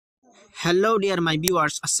Hello dear my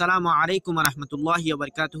viewers, Assalamu alaikum wa rahmatullahi wa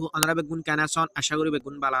barakatuhu. Onara begun kanason, ashaguri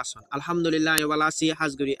begun balason. Alhamdulillah ya balasi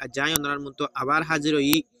hazguri ajay onarar munto abar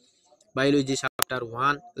haziroi biology chapter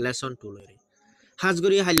 1 lesson 2 lori.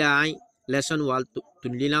 Hazguri halai lesson 1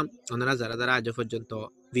 tulilam onara zara zara ajo porjonto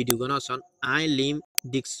video gonoson I link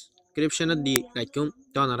description di rakum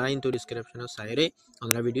to onara into description saire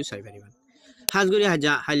onara video sai bariban. Hazguri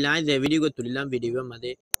halai je video go tulilam video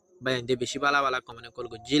made bayande beshi bala bala comment kol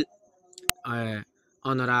gojil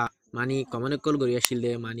onara mani comment call gori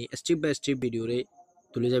ashile mani step by step video re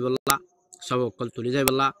tuli jayballa sab call tuli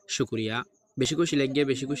jayballa shukriya beshi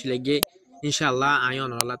kushi legge inshallah ay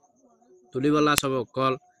onara tuli balla sab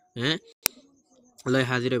call lay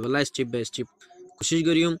hazir balla step by step kushish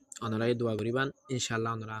goriyum onara dua goriban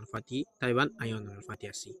inshallah onara fati taiban ay onara fati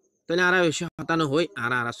asi tole ara beshi hatano hoy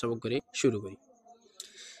ara sab করে শুরু করি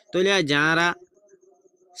tole যারা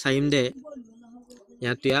সাইমদে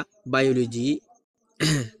ইয়াতুয়া biology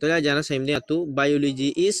Tola jana same atu biology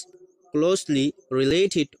is closely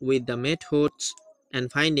related with the methods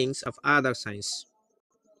and findings of other science.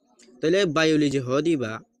 Tola biology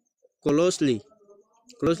hodiba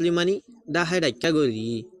closely mani da haida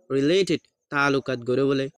kagori related talukat gore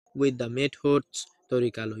bole with the methods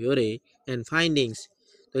torikalo yore and findings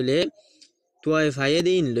tole toy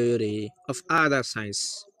fayedin loyore of other science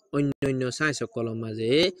onno science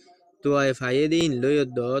kolomaje toy fayedin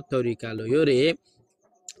loyodo torikalo yore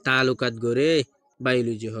talukat gore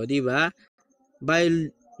biology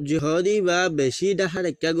hodiba beshi dahar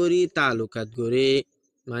ekagori talukat gore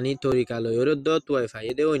mani torikalo yoroddo tuai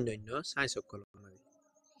fayede onno science okol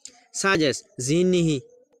suggest jinnihi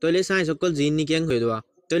tole science okol jinni kyang hoidwa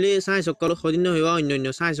tole science okol hodinno hoiwa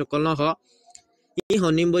onno science okol no ho I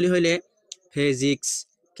honim boli hoile physics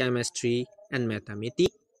chemistry and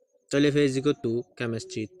mathematics tole physics to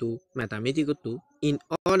chemistry to mathematics to in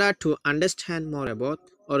order to understand more about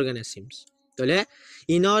organisms tole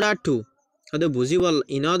in order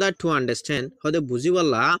to understand hode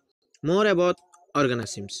bujiballa more about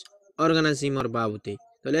organism or babute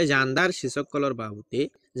tole jandar shisokolor babute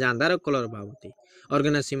jandar kolor babute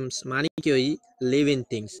organisms mani ki hoy living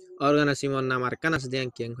things organism or namar kanas dian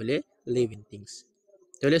kyang hole living things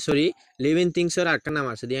tole sorry living things or arkan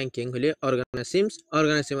namar dian kyang hole organism or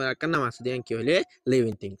arkan namar dian ki hole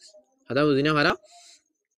living things hada bujina hara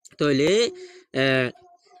tole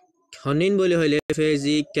honin boli hole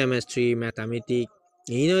physics chemistry mathematics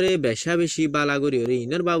inore besha beshi balagori ore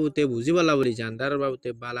inor babute buji balla boli jandar babute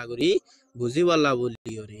balagori buji balla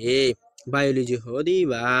boli ore biology hodi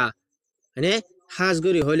ba মানে হাজ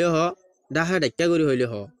গরি হইলে হ ডাহা ডাক্কা গরি হইলে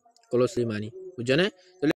হ closely মানি বুঝনে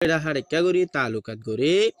তলে ডাহা ডাক্কা গরি তালুকাত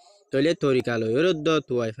গরি তলে তরিকা লয়রদ্দ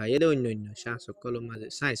তুয়াই ফাইদে অন্য সাইন্স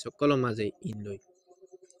কলম মাঝে ইন লই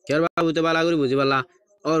কের বাবুতে বালা গরি বুঝি পারলা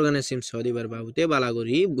organisms হদিবার বাবুতে বালা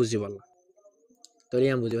গরি বুঝি পারলা তলে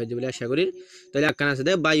আম বুঝি পাইছি বলে আশা করি তলে আকান আছে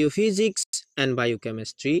biophysics and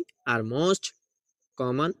biochemistry are most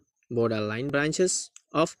common borderline branches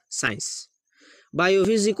of science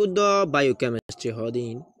biophysics uddo biochemistry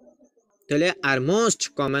hodin tole are most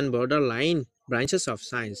common borderline branches of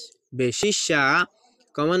science beshisha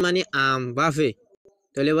common mani am bafe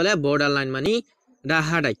tole bole borderline mani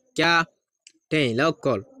daha dakka ten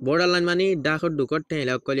lokol borderline mani dahod dukot ten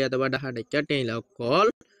lokol ya toba daha dakka ten lokol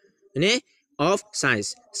ne of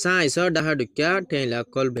science or daha dakka ten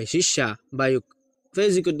lokol beshisha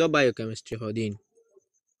biophysics uddo biochemistry hodin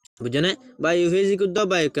বুঝনে biophysics uddo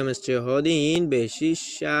biochemistry hodin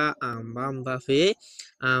beshisha ambafe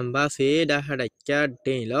daha dakka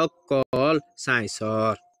ten lokol science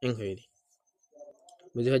or eng hoidi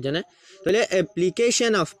বুঝি হজনে তাহলে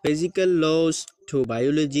application of physical laws to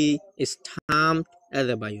biology is termed as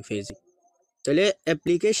a biophysics তাহলে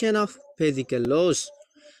application of physical laws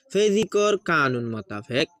physics কানুন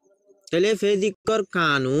মোতাবেক তাহলে physics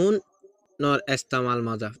কানুন নর ইস্তেমাল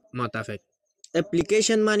মোতাবেক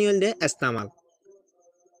application মানি হল দে ইস্তেমাল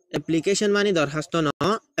application মানি দরখাস্ত ন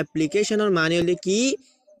application or মানি হল কি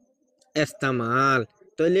ইস্তেমাল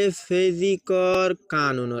তলে ফিজিকর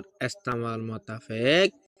কানুনর ইস্তেমাল মোতাবেক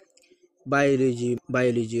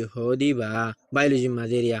বায়োলজি হদিবা বায়োলজি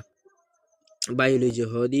মাজেরিয়া বায়োলজি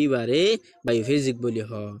হদিবারে বায়োফিজিক্স বলি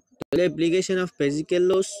হ তলে application of physical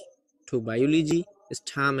loss two biology is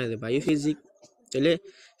term age biophysics তলে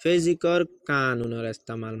ফিজিকর কানুনর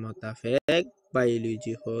ইস্তেমাল মোতাবেক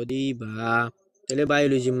বায়োলজি হদিবা তলে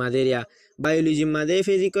বায়োলজি মাজেরিয়া বায়োলজি মাঝে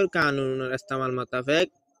ফিজিকর কানুনর ইস্তেমাল মোতাবেক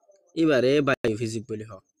এবারে বায়োফিজিক্স বলি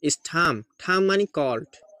হ ইজ টার্ম মানে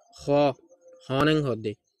কল্ড হনেং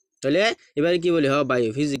হদে তাহলে এবারে কি বলি হ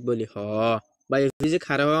বায়োফিজিক্স বলি হ বায়োফিজিক্স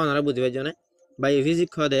হারে হ ওনারা বুঝি পাইছ না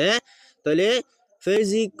বায়োফিজিক্স হদে তাহলে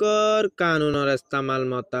ফিজিকর কানুনের ইস্তেমাল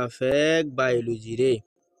মোতাবেক বায়োলজি রে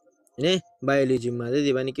ने বায়োলজি মাঝে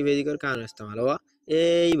দিবানি কি ফিজিকর কানুন ইস্তেমাল হওয়া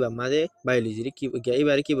এইবার মাঝে বায়োলজি কি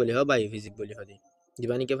এইবার কি বলি হয় বায়োফিজিক বলি হয়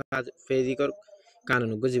দিবানি কি ফিজিকর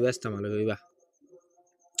কানুন গো জিবা ইস্তেমাল হইবা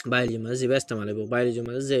বায়োলজি মাঝে জিবা ইস্তেমাল হইব বায়োলজি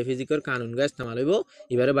মাঝে যে ফিজিকর কানুন গো ইস্তেমাল হইব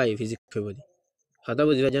এবারে বায়োফিজিক হইব দি কথা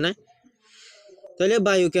বুঝিবা জানা তাহলে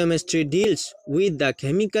biochemistry deals with the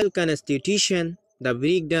chemical constitution, the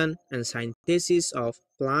breakdown and synthesis of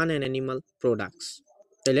plant and animal products.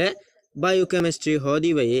 তাহলে biochemistry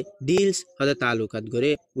হদি ভাই deals হদে তালুকাত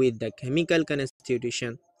করে with the chemical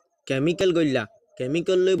constitution. chemical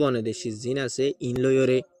লই বনে দেশি জিন আছে ইন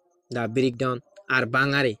লইরে the breakdown আর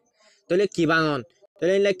বাঙারে তাহলে কি বাঙন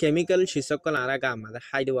তাহলে ইলা chemical শিসকল আরাগা আমাদের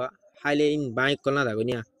হাইদওয়া হাইলে in by কলনা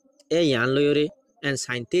দাগনিয়া A Ian লইরে and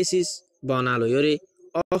synthesis বনালয়রে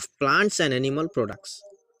of plants and animal products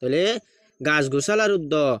তাহলে গাছ গোছালার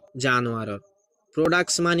উদ্দ জানোয়ারর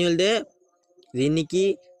প্রোডাক্টস মানিয়ল দে যিনি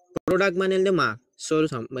প্রোডাক্ট মানিয়ল দে মা সর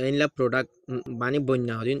এনলা প্রোডাক্ট মানে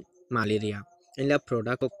বন্যা হদিন মালেরিয়া এনলা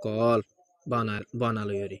প্রোডাক্ট কল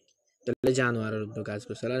বনালয়রে তাহলে জানোয়ারর উদ্দ গাছ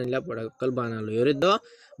গোছালার এনলা প্রোডাক্ট কল বনালয়রে দ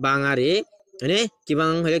বাঙারে মানে কি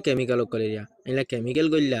বাং হলে কেমিক্যাল কলেরিয়া এনলা কেমিক্যাল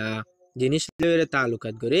গইলা জিনিস লইরে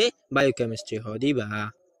তালুকাত করে বায়োকেমিস্ট্রি হদিবা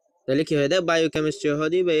তাহলে কি হয় বায়োকেমিস্ট্রি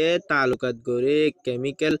হদিবে তালুকাত করে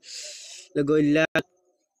কেমিক্যাল গইলা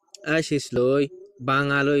আসিস লই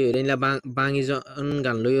বাঙালই রেলা বাঙি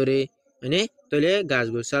গান লইরে মানে তাহলে গাছ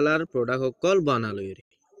গোছালার প্রোডাক্ট সকল বানালই রে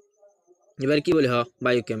এবার কি বলি হ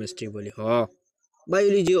বায়োকেমিস্ট্রি বলি হ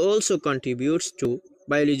biology also contributes two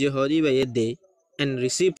biology হদিবে they end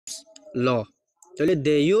receives ল তাহলে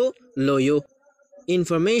দে you low you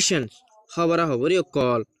information খবরাখবরীয়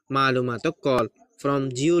call মালুমাত call from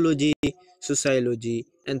geology, sociology,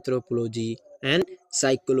 anthropology and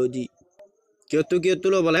psychology কিয়তো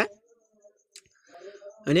লো বলে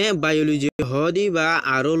মানে বায়োলজি হদি বা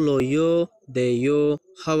আরো লইও দেইও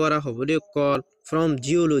খবরাখবরীয় কল from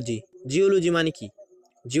জিওলজি মানে কি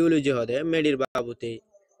জিওলজি হদে মেডির বাবুতে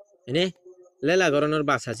মানে লেলা গরনের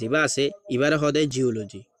বাসা জিবা আছে ইবারে হদে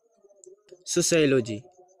জিওলজি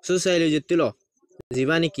সোসাইলজি তুলো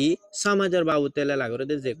জিবা নাকি সমাজের বাবুতে লেলা করে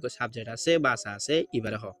যে সাবজেক্ট আছে বাসা আছে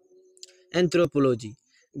ইবারে হ এন্থ্রোপোলজি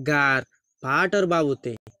গার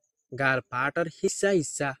পার্টর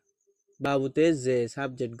হিস্সা বাবুতে যে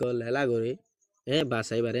সাবজেক্ট গল লেলা করে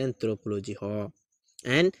বাসা ইবারে এন্থ্রোপোলজি হ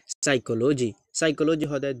এন্ড সাইকোলজি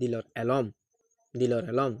হদে দিলর এলম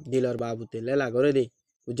দিলর বাবুতে লেলা করে দে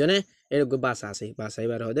বুঝছনে এরকম বাসা আছে বাসা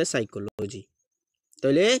ইবারে হদে সাইকোলজি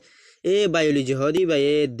তাহলে এ বায়োলজি হদি বা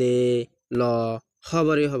এ দে ল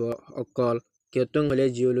খবরে হব অকল কিয়তং হলে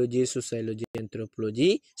জিওলজি সোসাইলজি এন্থ্রোপোলজি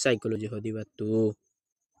সাইকোলজি হদিবা তো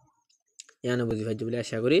ইয়ানো বুঝি ভাই বলে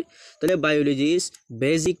আশা করি তাহলে biology is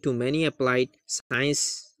basic to many applied science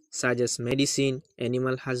such as medicine,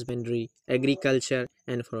 animal husbandry, agriculture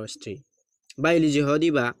and forestry. Biology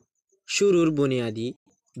হদিবা শুরুর বুনিয়াদি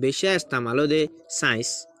বেশি ইস্তেমাল দে সায়েন্স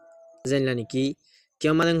জানলা নাকি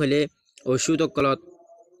কিয় মানে হলে ওষুধ অকলত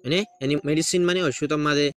মানে মেডিসিন মানে ওষুধ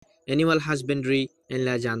মাঝে এনিমাল হাজবেন্ডারি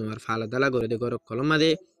এনলা জানোয়ার ফালাদালা করে দেখো কলম মাঝে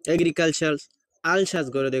এগ্রিকালচার আলসাস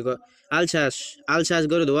করে দেখো আলসাস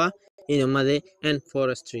করে দেওয়া ইন মাঝে এন্ড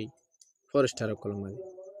ফরেস্টার কলম মাঝে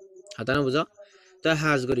হাতানো বুঝো তো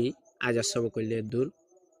হাজ করি আজ সব করলে দূর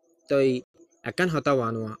তো একান হতা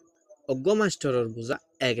ওয়ানোয়া অজ্ঞ মাস্টারের বুঝা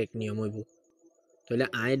এক নিয়ম হইব তাহলে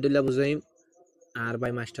আয়ের দুলা বুঝাইম আর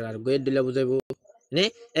বাই মাস্টার আর গয়ের দুলা বুঝাইব মানে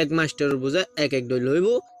এক মাস্টারের বুঝা এক দল হইব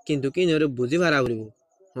কিন্তু কিনরে বুঝি ভাড়া করিব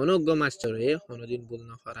হনজ্ঞ মাস্টারে হনদিন ভুল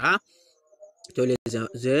না করা তাহলে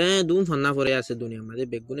যে দুম ফন্না পরে আছে দুনিয়ার মাঝে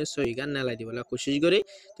বেগুনের সহি গান নালাই দিবলা কোশিশ করে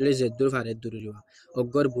তাহলে যে দূর ফারে দূর হইব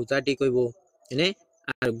অজ্ঞর বুঝা ঠিক হইব মানে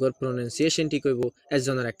আর অজ্ঞর প্রনাউন্সিয়েশন ঠিক হইব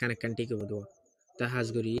একজনের একখান ঠিক হইব দেওয়া তা হাজ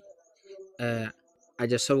করি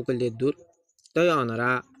আজ সব করলে দূর তাই অনারা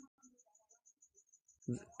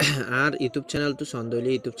আর ইউটিউব চ্যানেল তো সন্দইলে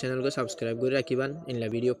ইউটিউব চ্যানেল को সাবস্ক্রাইব করে রাখিবান ইনলা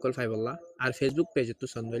ভিডিও কল ফাইবল্লা আর ফেসবুক পেজ তো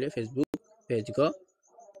সন্দইলে ফেসবুক পেজ को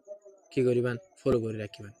কি করিবান ফলো করে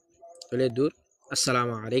রাখিবান তাহলে দূর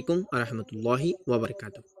আসসালামু আলাইকুম ওয়া রাহমাতুল্লাহি ওয়া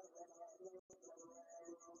বারাকাতুহু।